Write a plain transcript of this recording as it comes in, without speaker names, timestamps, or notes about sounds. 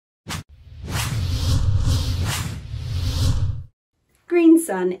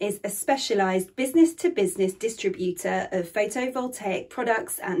GreenSun is a specialised business-to-business distributor of photovoltaic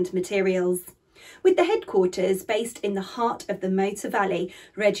products and materials. With the headquarters based in the heart of the Motor Valley,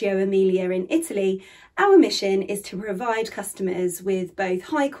 Reggio Emilia in Italy, our mission is to provide customers with both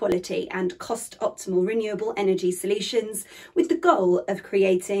high quality and cost-optimal renewable energy solutions with the goal of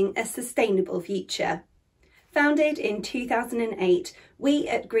creating a sustainable future. Founded in 2008, we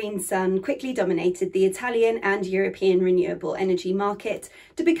at GreenSun quickly dominated the Italian and European renewable energy market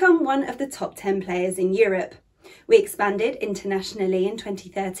to become one of the top 10 players in Europe. We expanded internationally in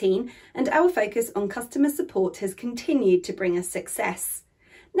 2013, and our focus on customer support has continued to bring us success.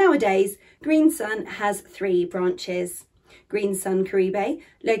 Nowadays, GreenSun has 3 branches. GreenSun Caribe,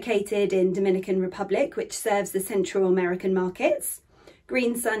 located in Dominican Republic, which serves the Central American markets,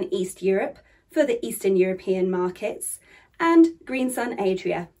 GreenSun East Europe, for the Eastern European markets, and GreenSun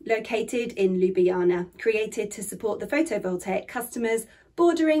Adria, located in Ljubljana, created to support the photovoltaic customers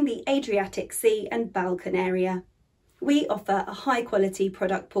bordering the Adriatic Sea and Balkan area. We offer a high-quality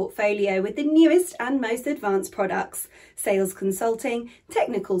product portfolio with the newest and most advanced products, sales consulting,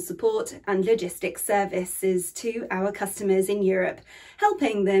 technical support and logistics services to our customers in Europe,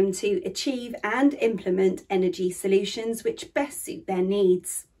 helping them to achieve and implement energy solutions which best suit their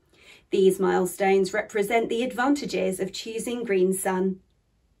needs. These milestones represent the advantages of choosing GreenSun.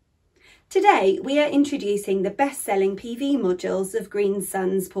 Today, we are introducing the best-selling PV modules of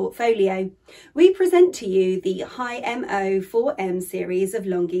GreenSun's portfolio. We present to you the 𝐊𝐿4-60HPH series of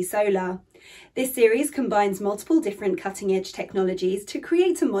LONGi solar. This series combines multiple different cutting-edge technologies to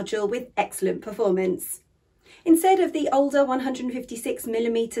create a module with excellent performance. Instead of the older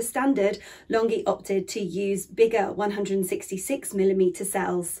 156mm standard, LONGi opted to use bigger 166mm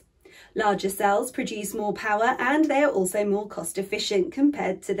cells. Larger cells produce more power and they are also more cost efficient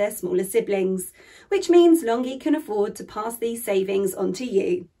compared to their smaller siblings, which means LONGi can afford to pass these savings on to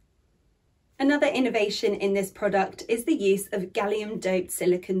you. Another innovation in this product is the use of gallium-doped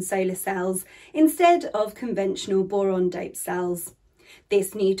silicon solar cells instead of conventional boron-doped cells.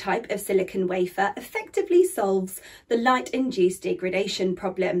 This new type of silicon wafer effectively solves the light-induced degradation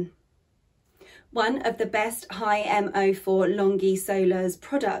problem. One of the best 𝐊𝐿4 LONGi Solar's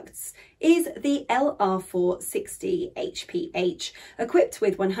products is the LR4-60HPH, equipped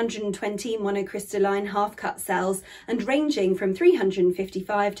with 120 monocrystalline half-cut cells and ranging from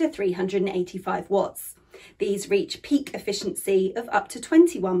 355 to 385 watts. These reach peak efficiency of up to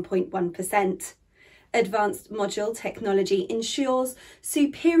 21.1%. Advanced module technology ensures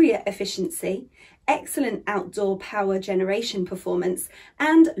superior efficiency, excellent outdoor power generation performance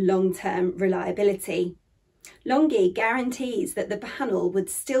and long-term reliability. LONGi guarantees that the panel would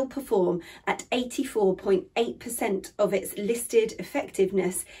still perform at 84.8% of its listed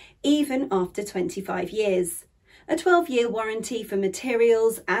effectiveness even after 25 years. A 12-year warranty for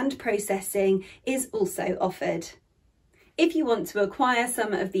materials and processing is also offered. If you want to acquire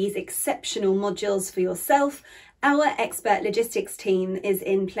some of these exceptional modules for yourself, our expert logistics team is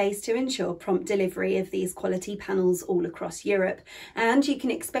in place to ensure prompt delivery of these quality panels all across Europe, and you can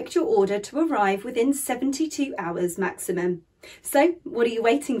expect your order to arrive within 72 hours maximum. So what are you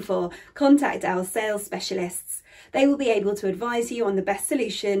waiting for? Contact our sales specialists. They will be able to advise you on the best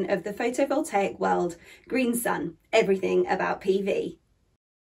solution of the photovoltaic world. GreenSun, everything about PV.